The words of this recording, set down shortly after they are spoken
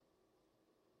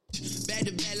Back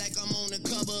to back like I'm on the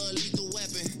cover of Lethal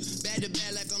Weapon. Back to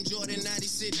back like I'm Jordan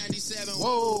 96, 97.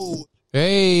 Whoa.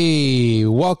 Hey,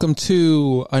 welcome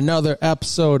to another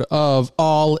episode of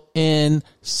All in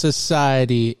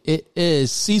Society. It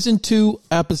is season 2,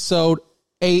 episode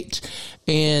 8,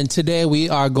 and today we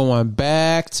are going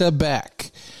back to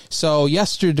back. So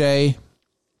yesterday,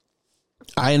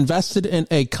 I invested in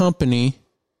a company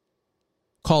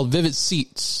called Vivid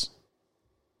Seats.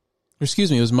 Excuse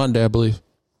me, it was Monday, I believe.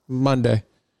 Monday.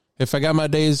 If I got my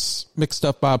days mixed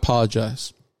up, I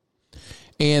apologize.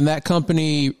 And that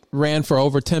company ran for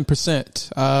over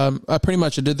 10%. I pretty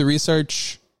much did the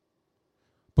research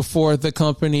before the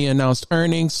company announced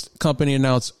earnings. Company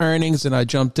announced earnings, and I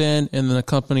jumped in, and then the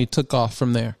company took off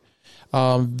from there.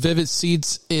 Vivid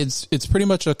Seats, it's pretty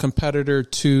much a competitor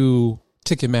to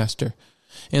Ticketmaster.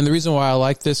 And the reason why I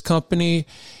like this company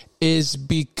is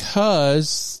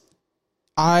because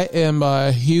I am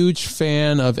a huge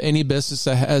fan of any business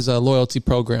that has a loyalty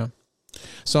program.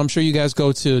 So I'm sure you guys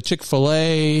go to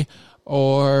Chick-fil-A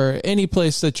or any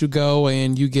place that you go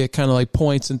and you get kind of like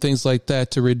points and things like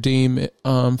that to redeem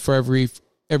for every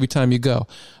time you go.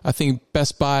 I think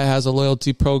Best Buy has a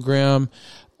loyalty program.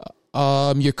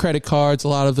 Your credit cards, a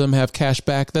lot of them have cash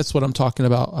back. That's what I'm talking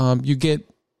about.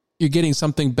 You're getting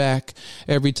something back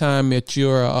every time that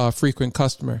you're a frequent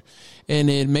customer, and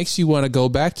it makes you want to go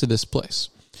back to this place.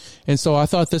 And so I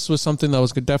thought this was something that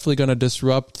was definitely going to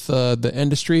disrupt the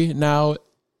industry. Now,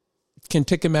 can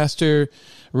Ticketmaster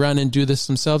run and do this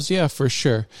themselves? Yeah, for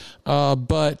sure.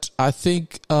 But I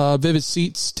think Vivid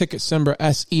Seats, ticket symbol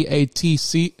SEAT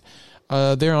seat,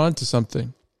 they're on to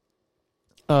something.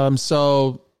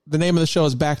 So the name of the show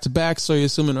is Back to Back. So you're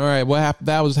assuming, all right, what happened?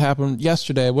 That was happened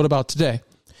yesterday. What about today?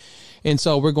 And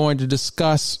so we're going to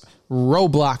discuss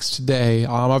Roblox today.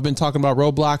 I've been talking about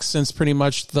Roblox since pretty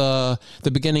much the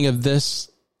beginning of this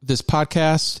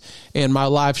podcast and my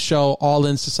live show, All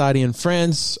in Society and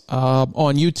Friends,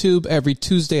 on YouTube every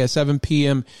Tuesday at 7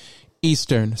 p.m.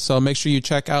 Eastern. So make sure you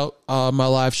check out my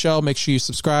live show. Make sure you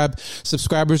subscribe.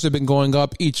 Subscribers have been going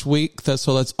up each week.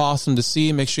 So that's awesome to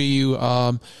see. Make sure you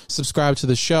subscribe to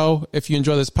the show. If you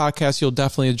enjoy this podcast, you'll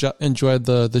definitely enjoy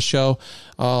the show.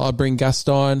 I'll bring guests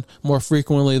on more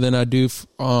frequently than I do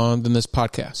than this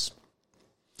podcast.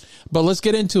 But let's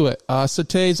get into it. So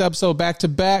today's episode back to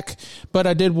back, but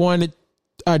I did want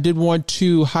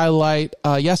to highlight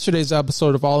yesterday's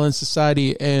episode of All in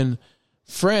Society and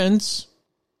Friends.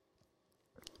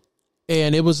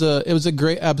 And it was a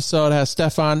great episode. It had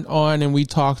Stefan on, and we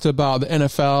talked about the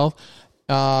NFL.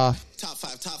 Top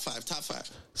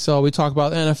five. So we talked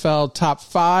about the NFL top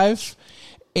 5,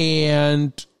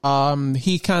 and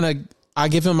I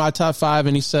give him my top 5,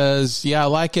 and he says, yeah, I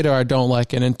like it or I don't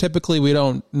like it. And typically we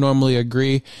don't normally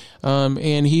agree.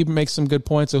 And he makes some good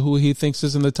points of who he thinks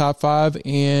is in the top 5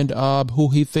 and who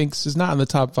he thinks is not in the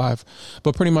top 5.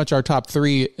 But pretty much our top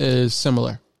 3 is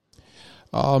similar.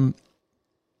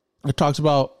 I talked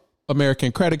about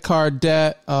American credit card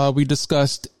debt. We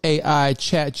discussed AI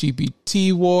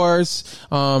ChatGPT wars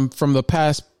from the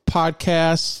past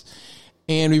podcasts.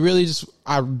 And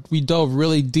we dove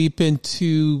really deep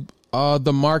into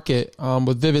the market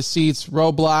with Vivid Seats,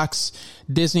 Roblox,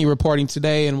 Disney reporting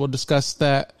today, and we'll discuss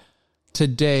that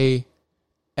today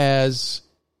as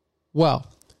well.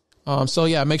 So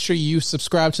yeah, make sure you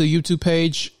subscribe to the YouTube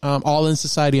page, All in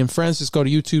Society and Friends. Just go to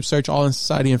YouTube, search All in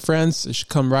Society and Friends. It should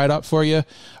come right up for you.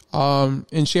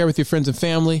 And share with your friends and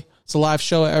family. It's a live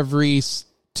show every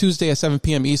Tuesday at 7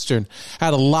 p.m. Eastern.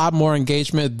 Had a lot more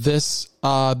engagement this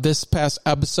past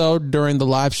episode during the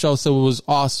live show, so it was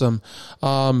awesome.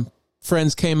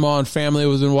 Friends came on, family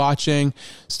was in watching.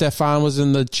 Stefan was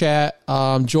in the chat.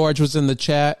 George was in the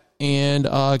chat, and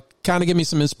kind of give me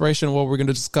some inspiration of what we're going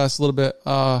to discuss a little bit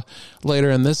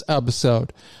later in this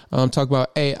episode. Talk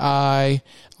about AI.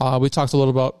 We talked a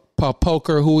little about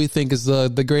poker, who we think is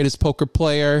the greatest poker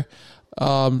player.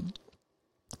 And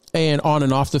on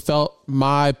and off the felt,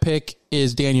 my pick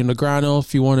is Daniel Negreanu.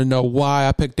 If you want to know why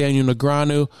I picked Daniel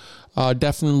Negreanu,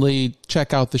 definitely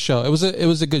check out the show. It was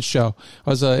a good show.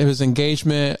 It was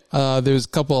engagement. There was a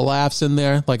couple of laughs in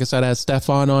there. Like I said, I had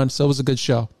Stefan on, so it was a good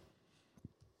show.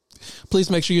 Please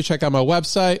make sure you check out my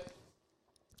website,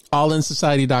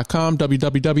 allinsociety.com,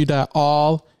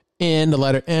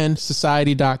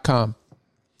 www.allinsociety.com.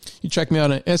 You check me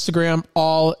out on Instagram,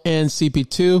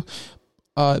 allincp2.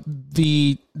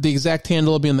 The exact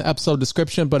handle will be in the episode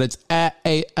description, but it's at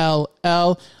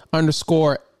ALL_IN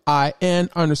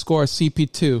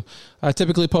LIN_CP2. I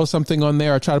typically post something on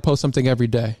there. I try to post something every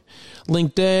day.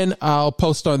 LinkedIn, I'll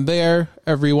post on there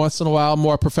every once in a while,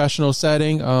 more professional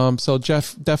setting. So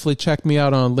definitely check me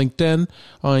out on LinkedIn.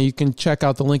 You can check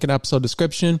out the link in episode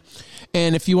description.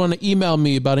 And if you want to email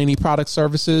me about any product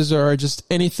services or just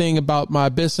anything about my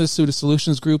business, Suda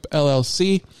Solutions Group,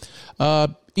 LLC,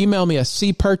 email me at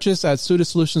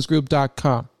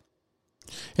cpurchase@sudasolutionsgroup.com.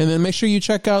 And then make sure you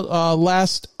check out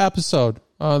last episode,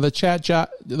 the Chat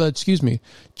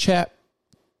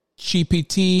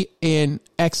GPT and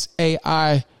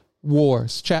XAI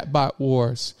wars, chatbot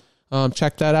wars.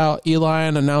 Check that out.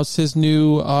 Elon announced his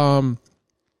new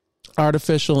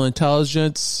artificial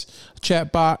intelligence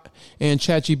chatbot, and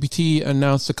ChatGPT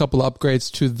announced a couple of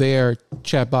upgrades to their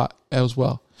chatbot as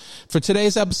well. For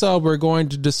today's episode, we're going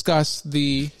to discuss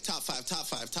the top five.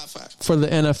 For the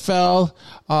NFL.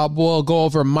 We'll go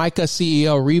over Micah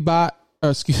CEO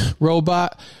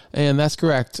robot, and that's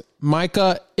correct.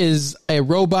 Micah is a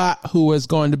robot who is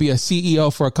going to be a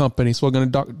CEO for a company. So we're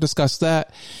going to discuss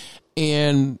that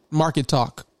and market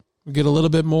talk. We'll get a little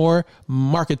bit more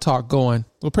market talk going.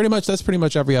 Well, that's pretty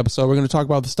much every episode. We're going to talk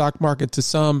about the stock market in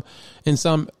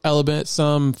some element,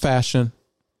 some fashion,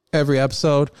 every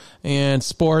episode, and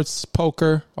sports,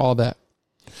 poker, all that.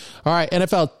 All right,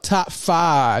 NFL top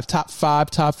five.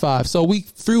 So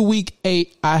through week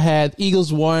 8, I had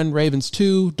Eagles 1, Ravens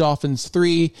 2, Dolphins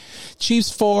 3,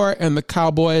 Chiefs 4, and the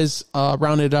Cowboys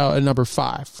rounded out at number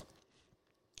 5.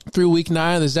 Through week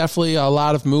 9, there's definitely a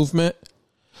lot of movement.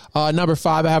 Number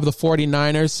 5, I have the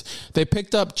 49ers. They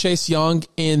picked up Chase Young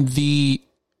in the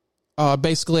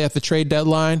basically at the trade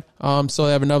deadline. So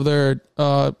they have another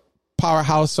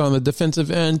powerhouse on the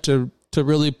defensive end to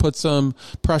really put some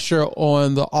pressure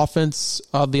on the offense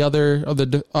of the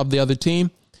other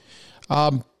team.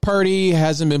 Purdy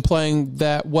hasn't been playing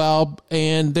that well,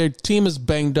 and their team is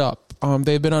banged up.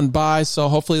 They've been on bye, so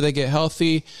hopefully they get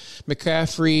healthy.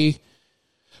 McCaffrey,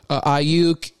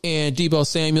 Ayuk, and Deebo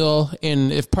Samuel,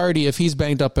 and if he's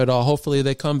banged up at all, hopefully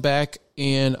they come back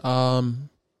and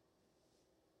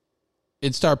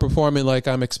start performing like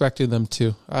I'm expecting them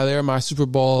to. They're my Super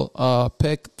Bowl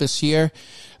pick this year.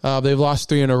 They've lost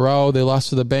 3 in a row. They lost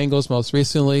to the Bengals most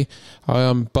recently.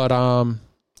 But I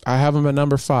have them at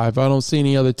number 5. I don't see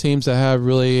any other teams that have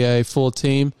really a full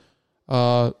team.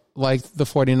 Like the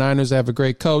 49ers, they have a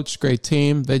great coach, great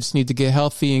team. They just need to get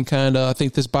healthy and I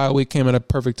think this bye week came at a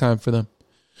perfect time for them.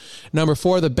 Number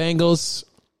 4, the Bengals.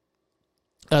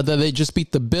 They just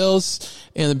beat the Bills,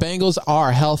 and the Bengals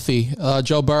are healthy.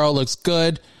 Joe Burrow looks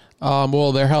good.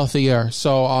 They're healthier.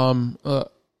 So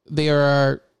they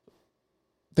are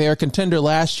a contender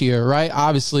last year, right?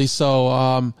 Obviously. So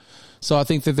I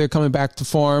think that they're coming back to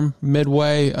form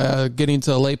midway, getting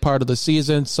to the late part of the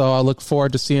season. So I look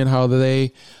forward to seeing how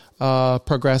they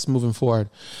progress moving forward.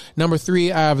 Number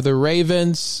 3, I have the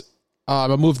Ravens.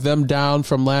 I moved them down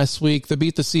from last week. They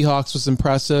beat the Seahawks, was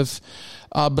impressive.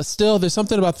 But still, there's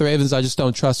something about the Ravens I just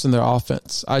don't trust in their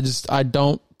offense. I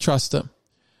don't trust them.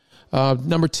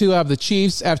 Number 2, I have the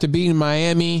Chiefs. After beating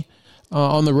Miami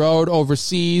on the road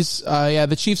overseas,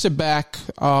 the Chiefs are back.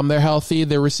 They're healthy.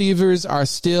 Their receivers are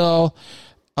still,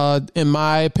 in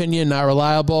my opinion, not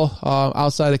reliable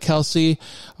outside of Kelsey.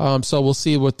 So we'll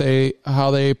see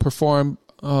how they perform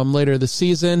later this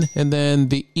season. And then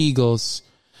the Eagles.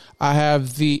 I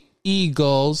have the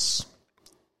Eagles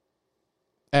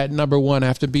at number 1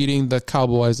 after beating the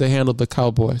Cowboys. They handled the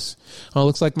Cowboys.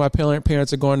 Looks like my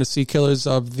parents are going to see Killers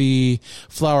of the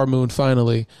Flower Moon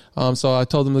finally. So I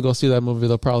told them to go see that movie.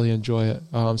 They'll probably enjoy it.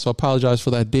 So I apologize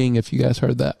for that ding if you guys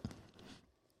heard that.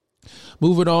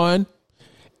 Moving on.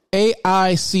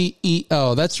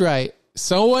 AICEO. That's right.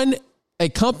 A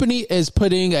company is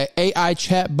putting an AI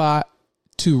chatbot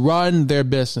to run their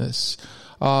business.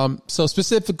 So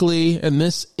specifically, and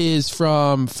this is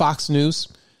from Fox News,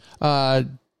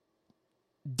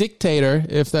 Dictator,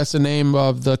 if that's the name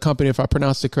of the company, if I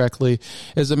pronounced it correctly,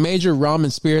 is a major rum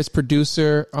and spirits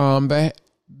producer.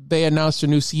 They announced a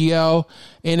new CEO,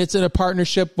 and it's in a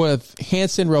partnership with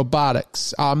Hanson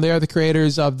Robotics. They are the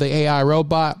creators of the AI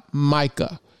robot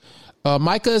Micah.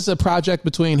 Micah is a project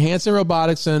between Hanson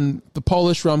Robotics and the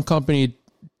Polish rum company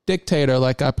Dictator, as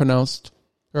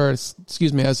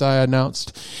I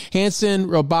announced. Hanson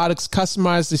Robotics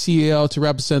customized the CEO to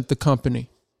represent the company.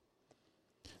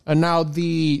 And now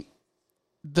the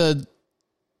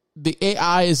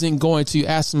AI isn't going to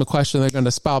ask them a question. They're going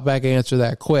to spout back and answer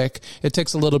that quick. It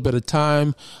takes a little bit of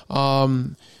time.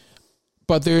 But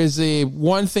there is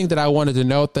one thing that I wanted to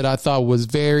note that I thought was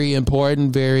very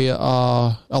important, very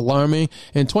alarming.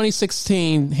 In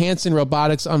 2016, Hanson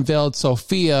Robotics unveiled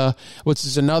Sophia, which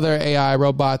is another AI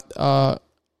robot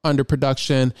under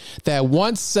production that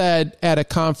once said at a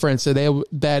conference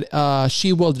that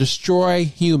she will destroy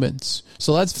humans.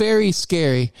 So that's very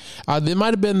scary. There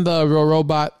might have been the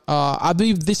robot. I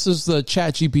believe this is the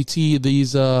Chat GPT,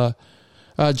 these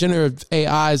generative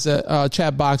AIs,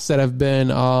 chat box that have been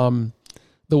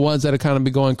the ones that have kind of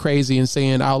been going crazy and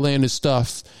saying outlandish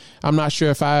stuff. I'm not sure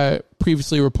if I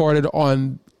previously reported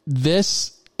on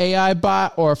this AI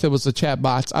bot or if it was the chat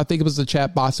bots. I think it was the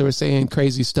chat bots that were saying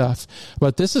crazy stuff,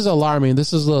 but this is alarming.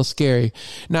 This is a little scary.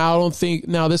 Now,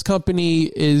 this company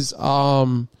is,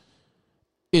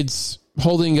 it's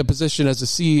holding a position as a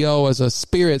CEO, as a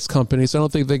spirits company. So I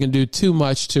don't think they can do too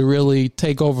much to really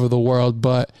take over the world,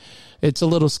 but it's a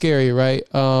little scary, right?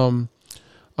 But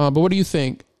what do you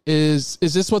think? Is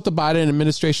this what the Biden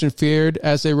administration feared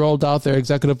as they rolled out their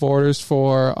executive orders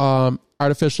for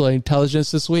artificial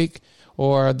intelligence this week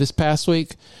or this past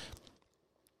week?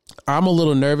 I'm a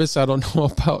little nervous. I don't know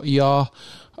about y'all.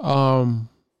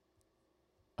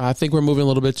 I think we're moving a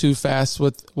little bit too fast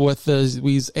with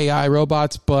these AI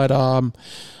robots, but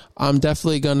I'm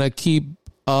definitely going to keep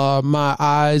my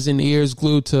eyes and ears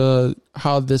glued to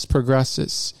how this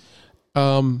progresses.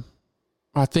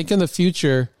 I think in the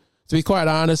future, to be quite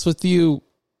honest with you,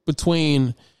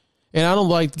 and I don't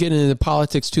like getting into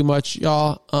politics too much,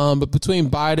 y'all, but between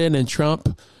Biden and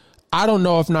Trump, I don't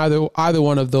know if either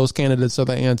one of those candidates are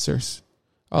the answers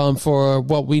for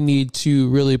what we need to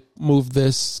really move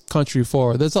this country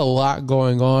forward. There's a lot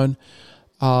going on,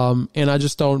 and I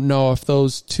just don't know if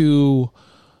those two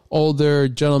older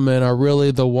gentlemen are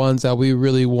really the ones that we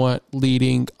really want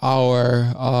leading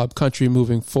our country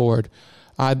moving forward.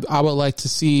 I would like to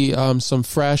see some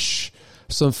fresh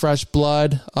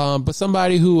blood, but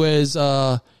somebody who is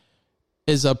a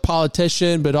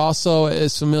politician, but also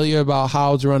is familiar about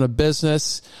how to run a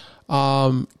business,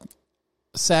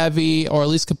 savvy, or at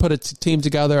least could put a team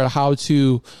together on how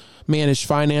to manage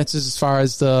finances as far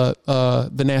as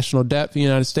the national debt for the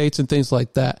United States and things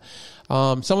like that.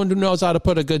 Someone who knows how to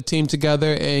put a good team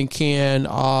together and can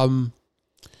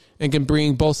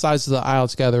bring both sides of the aisle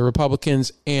together,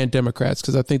 Republicans and Democrats,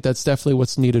 because I think that's definitely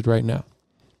what's needed right now.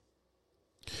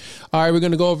 All right, we're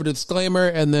going to go over the disclaimer,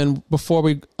 and then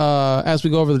as we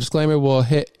go over the disclaimer, we'll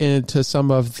hit into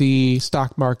some of the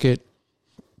stock market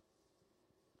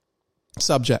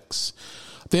subjects.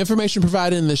 The information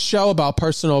provided in this show about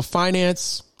personal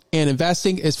finance and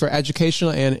investing is for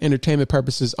educational and entertainment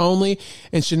purposes only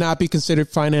and should not be considered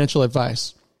financial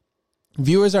advice.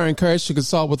 Viewers are encouraged to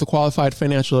consult with a qualified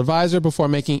financial advisor before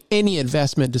making any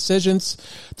investment decisions.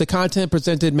 The content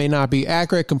presented may not be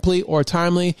accurate, complete, or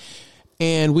timely,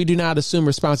 and we do not assume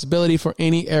responsibility for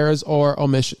any errors or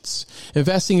omissions.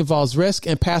 Investing involves risk,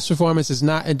 and past performance is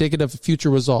not indicative of future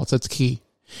results. That's key.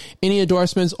 Any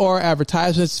endorsements or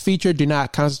advertisements featured do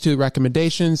not constitute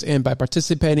recommendations, and by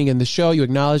participating in the show, you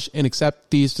acknowledge and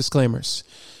accept these disclaimers.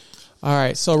 All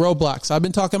right, so Roblox. I've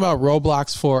been talking about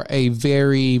Roblox for a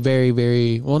very, very,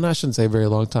 very, well, I shouldn't say very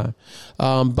long time,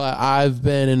 but I've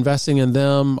been investing in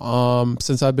them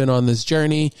since I've been on this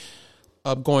journey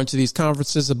of going to these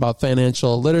conferences about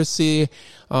financial literacy,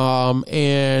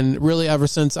 and really ever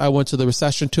since I went to the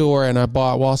recession tour and I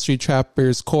bought Wall Street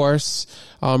Trapper's course,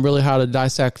 really how to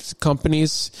dissect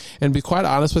companies. And to be quite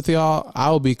honest with y'all,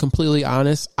 I will be completely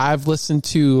honest, I've listened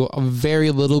to a very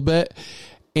little bit,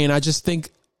 and I just think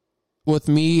with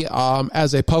me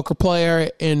as a poker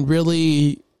player and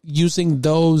really using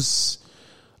those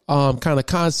kind of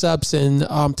concepts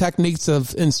and techniques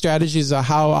and strategies of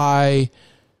how I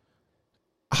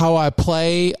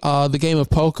play the game of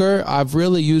poker, I've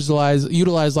really utilized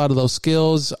a lot of those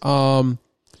skills and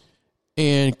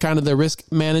kind of the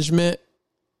risk management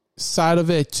side of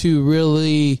it to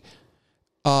really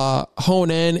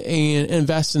hone in and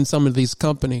invest in some of these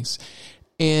companies.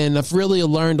 And I've really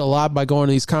learned a lot by going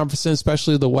to these conferences,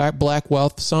 especially the Black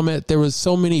Wealth Summit. There was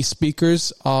so many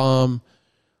speakers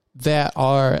that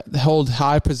hold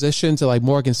high positions like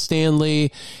Morgan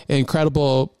Stanley,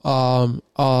 incredible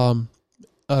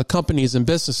companies and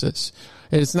businesses.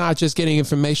 And it's not just getting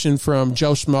information from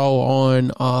Joe Schmo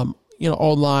on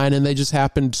online, and they just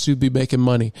happen to be making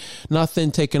money.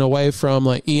 Nothing taken away from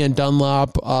like Ian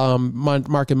Dunlop,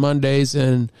 Market Mondays,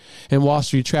 and Wall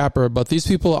Street Trapper. But these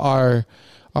people are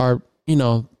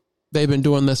they've been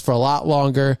doing this for a lot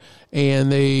longer, and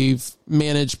they've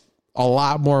managed a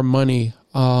lot more money,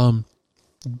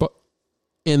 but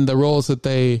in the roles that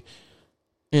they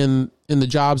in the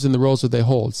jobs and the roles that they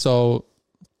hold. So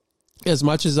as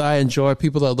much as I enjoy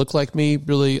people that look like me,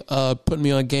 really putting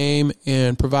me on game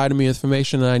and providing me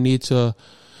information that I need to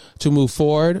move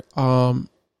forward,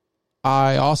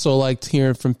 I also liked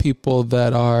hearing from people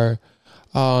that are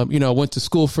went to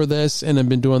school for this and have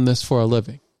been doing this for a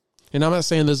living. And I'm not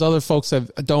saying there's other folks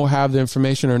that don't have the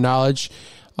information or knowledge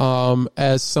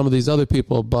as some of these other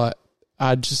people, but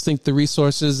I just think the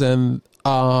resources and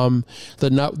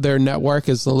their network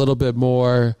is a little bit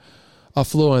more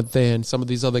affluent than some of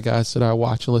these other guys that I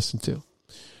watch and listen to.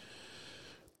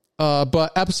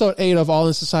 But episode 8 of All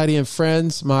in Society and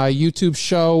Friends, my YouTube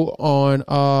show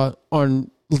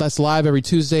on that's live every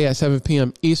Tuesday at 7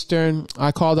 p.m. Eastern.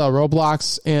 I called out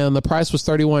Roblox, and the price was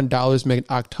 $31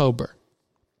 mid-October.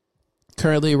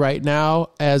 Currently, right now,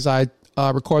 as I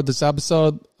record this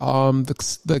episode,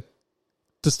 the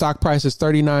stock price is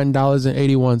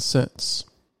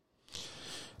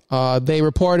 $39.81. They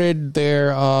reported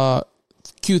their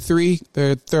Q3,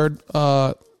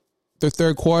 their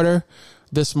third quarter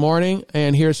this morning,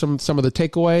 and here's some of the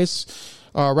takeaways.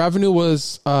 Revenue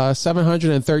was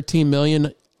 $713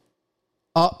 million,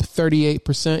 up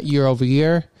 38% year over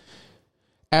year.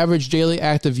 Average daily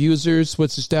active users,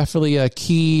 which is definitely a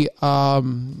key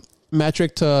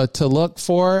metric to look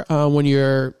for when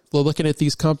you're looking at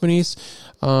these companies.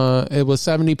 It was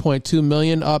 70.2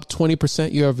 million, up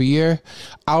 20% year over year.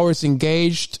 Hours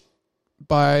engaged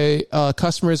by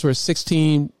customers were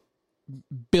 16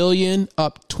 billion,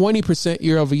 up 20%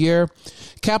 year over year.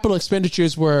 Capital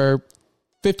expenditures were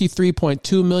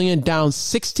 53.2 million, down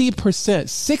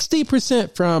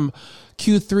 60% from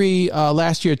Q3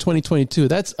 last year, 2022.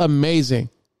 That's amazing.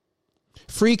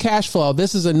 Free cash flow.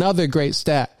 This is another great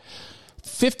stat.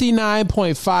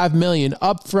 59.5 million,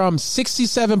 up from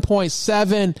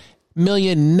 67.7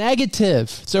 million negative.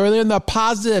 So we're in the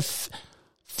positive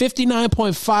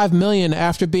 59.5 million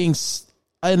after being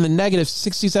in the negative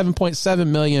 67.7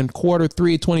 million quarter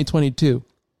 3, 2022.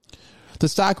 The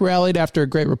stock rallied after a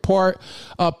great report,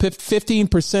 up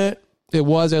 15%. It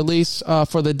was at least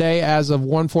for the day as of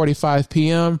 1:45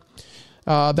 p.m.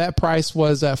 That price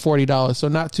was at $40, so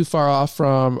not too far off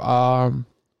from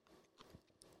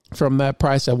that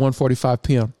price at 1:45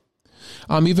 p.m.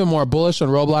 I'm even more bullish on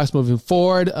Roblox moving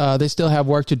forward. They still have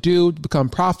work to do to become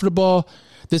profitable.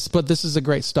 But this is a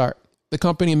great start. The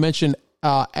company mentioned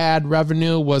ad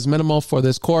revenue was minimal for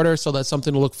this quarter, so that's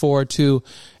something to look forward to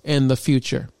in the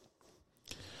future.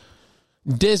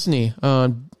 Disney.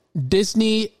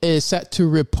 Disney is set to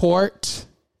report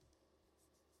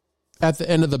at the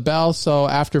end of the bell, so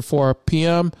after 4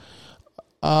 p.m.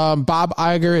 Bob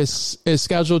Iger is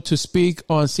scheduled to speak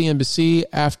on CNBC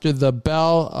after the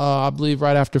bell, I believe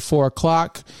right after 4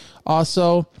 o'clock.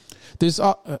 Also,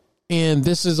 and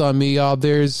this is on me, y'all.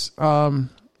 There's been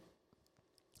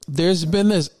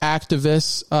this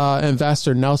activist,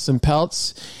 investor, Nelson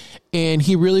Peltz, and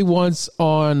he really wants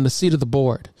on the seat of the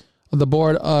board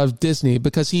of Disney,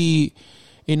 because I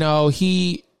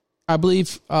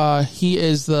believe he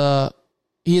is a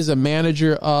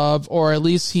manager of, or at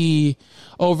least he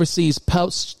oversees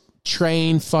Peltz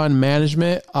Train Fund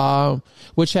Management,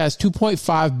 which has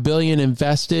 $2.5 billion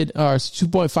invested, or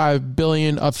 $2.5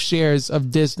 billion of shares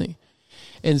of Disney.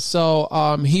 And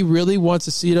so he really wants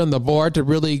a seat on the board to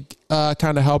really kind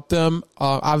of help them.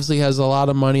 Obviously has a lot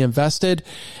of money invested.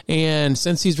 And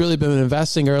since he's really been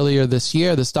investing earlier this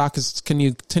year, the stock has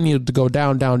continued to go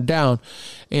down, down, down.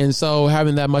 And so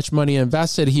having that much money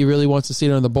invested, he really wants a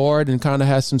seat on the board and kind of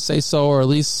has some say-so, or at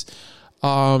least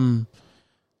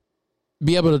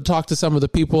be able to talk to some of the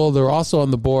people that are also on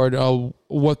the board,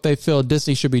 what they feel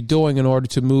Disney should be doing in order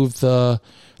to move the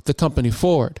company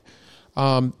forward.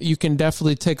 You can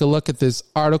definitely take a look at this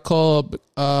article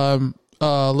a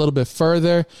little bit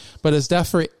further, but it's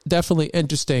definitely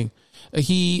interesting.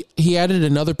 He added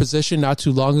another position not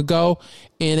too long ago,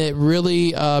 and it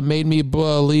really made me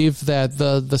believe that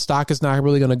the stock is not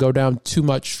really going to go down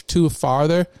too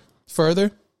further.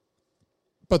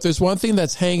 But there's one thing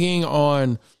that's hanging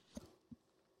on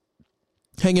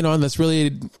that's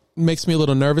really makes me a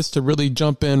little nervous to really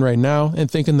jump in right now,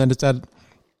 and thinking that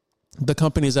the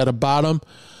company is at a bottom,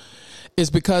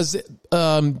 is because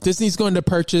Disney's going to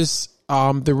purchase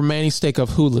the remaining stake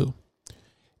of Hulu.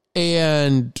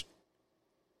 And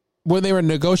when they were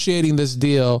negotiating this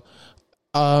deal,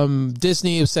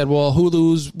 Disney said, well,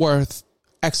 Hulu's worth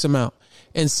X amount.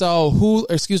 And so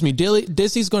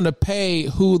Disney's going to pay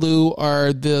Hulu,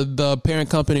 or the parent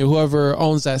company, or whoever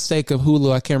owns that stake of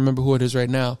Hulu. I can't remember who it is right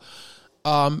now.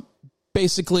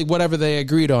 Basically whatever they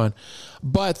agreed on.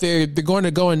 But they're going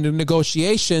to go into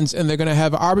negotiations, and they're going to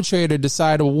have an arbitrator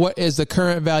decide what is the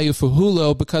current value for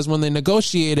Hulu, because when they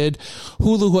negotiated,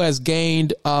 Hulu has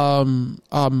gained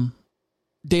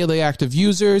daily active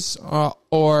users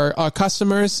or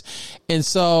customers. And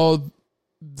so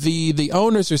the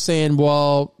owners are saying,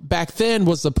 well, back then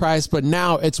was the price, but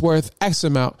now it's worth X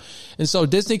amount. And so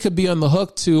Disney could be on the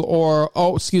hook to, a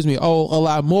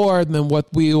lot more than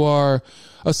what we are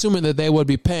assuming that they would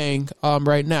be paying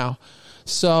right now.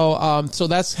 So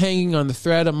that's hanging on the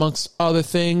thread amongst other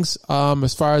things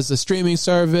as far as the streaming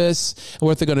service and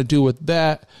what they're going to do with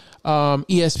that.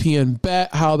 ESPN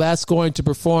Bet, how that's going to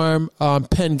perform.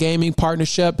 Penn Gaming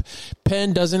partnership.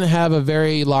 Penn doesn't have a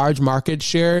very large market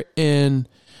share in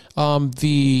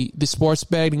the sports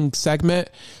betting segment.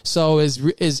 So is the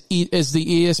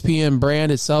ESPN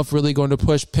brand itself really going to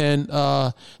push Penn,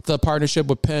 the partnership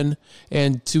with Penn,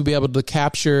 and to be able to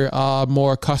capture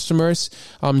more customers?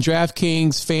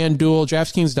 DraftKings,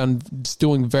 FanDuel, is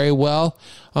doing very well.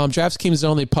 DraftKings is the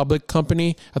only public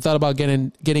company. I thought about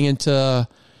getting into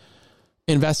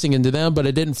investing into them, but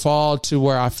it didn't fall to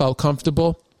where I felt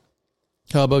comfortable.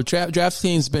 But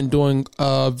DraftKings has been doing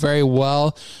very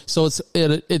well, so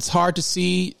it's hard to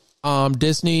see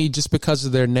Disney, just because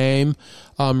of their name,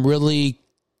 really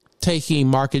taking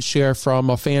market share from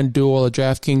a FanDuel, a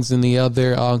DraftKings, and the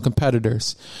other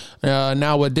competitors.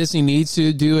 Now, what Disney needs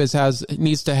to do is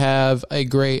needs to have a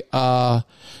great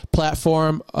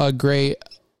platform, a great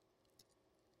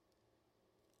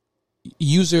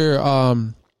user.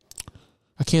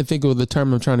 I can't think of the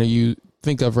term I'm trying to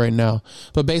think of right now,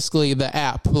 but basically the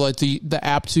app, like the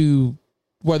app to,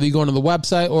 whether you're going to the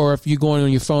website or if you're going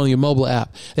on your phone, your mobile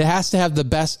app, it has to have the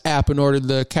best app in order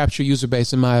to capture user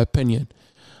base, in my opinion.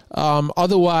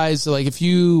 Otherwise, like if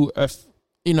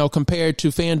compared to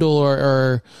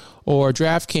FanDuel or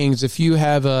DraftKings, if you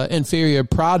have an inferior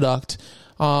product,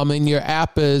 and your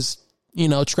app is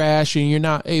trash, and you're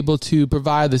not able to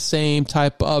provide the same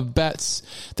type of bets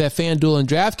that FanDuel and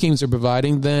DraftKings are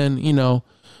providing, then,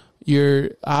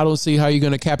 I don't see how you're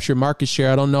going to capture market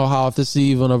share. I don't know how, if this is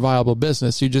even a viable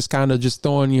business. You're just kind of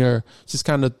throwing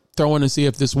and see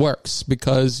if this works,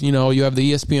 because, you have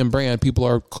the ESPN brand. People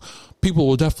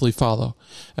will definitely follow.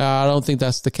 I don't think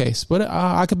that's the case, but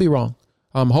I could be wrong.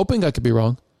 I'm hoping I could be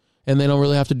wrong, and they don't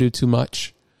really have to do too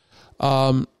much.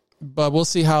 But we'll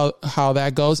see how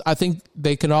that goes. I think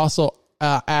they can also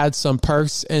add some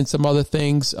perks and some other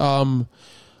things.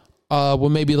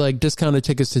 Maybe like discounted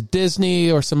tickets to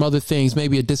Disney or some other things.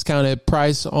 Maybe a discounted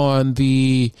price on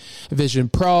the Vision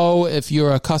Pro if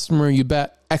you're a customer and you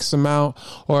bet X amount,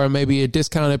 or maybe a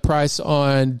discounted price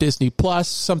on Disney Plus,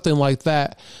 something like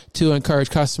that, to encourage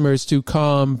customers to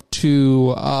come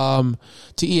to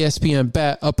ESPN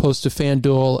Bet opposed to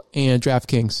FanDuel and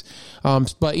DraftKings.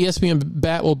 But ESPN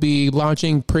Bet will be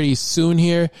launching pretty soon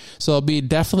here, so it'll be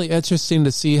definitely interesting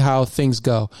to see how things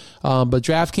go. But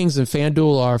DraftKings and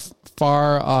FanDuel are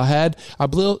far ahead.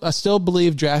 I still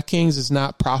believe DraftKings is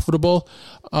not profitable.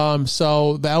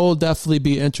 So that will definitely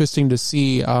be interesting to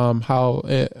see how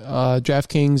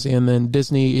DraftKings and then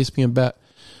Disney ESPN Bet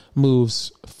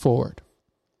moves forward.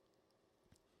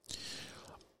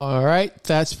 All right,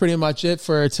 that's pretty much it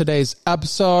for today's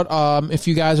episode. If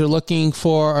you guys are looking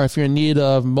for, or if you're in need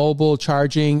of mobile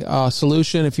charging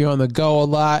solution, if you're on the go a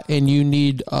lot and you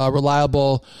need a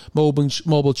reliable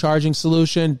mobile charging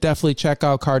solution, definitely check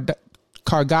out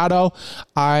Cargado.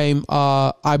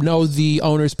 I know the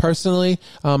owners personally.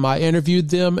 I interviewed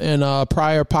them in a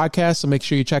prior podcast, so make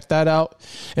sure you check that out.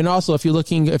 And also, if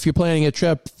you're planning a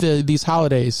trip these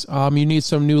holidays, you need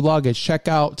some new luggage, check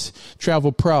out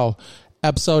Travel Pro.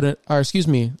 The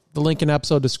link in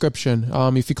episode description.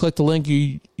 If you click the link,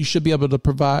 you should be able to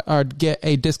provide or get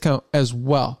a discount as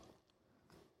well.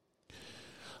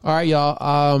 All right,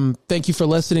 y'all. Thank you for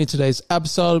listening to today's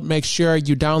episode. Make sure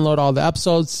you download all the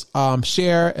episodes,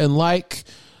 share and like.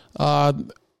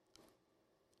 I'm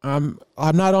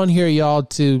not on here, y'all,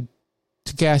 to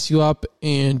gas you up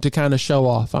and to kind of show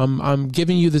off. I'm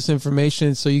giving you this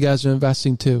information so you guys are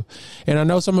investing too. And I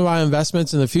know some of my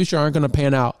investments in the future aren't going to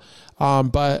pan out.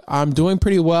 But I'm doing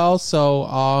pretty well. So,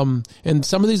 and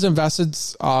some of these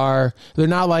investments they're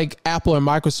not like Apple or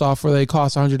Microsoft where they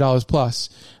cost $100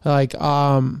 plus. Like,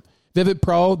 Vivid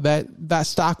Pro, that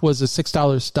stock was a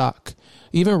 $6 stock.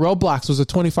 Even Roblox was a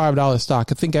 $25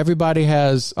 stock. I think everybody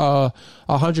has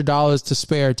 $100 to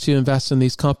spare to invest in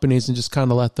these companies and just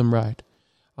kind of let them ride.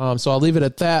 So I'll leave it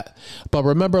at that. But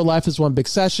remember, life is one big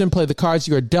session. Play the cards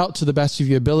you are dealt to the best of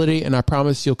your ability, and I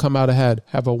promise you'll come out ahead.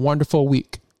 Have a wonderful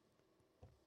week.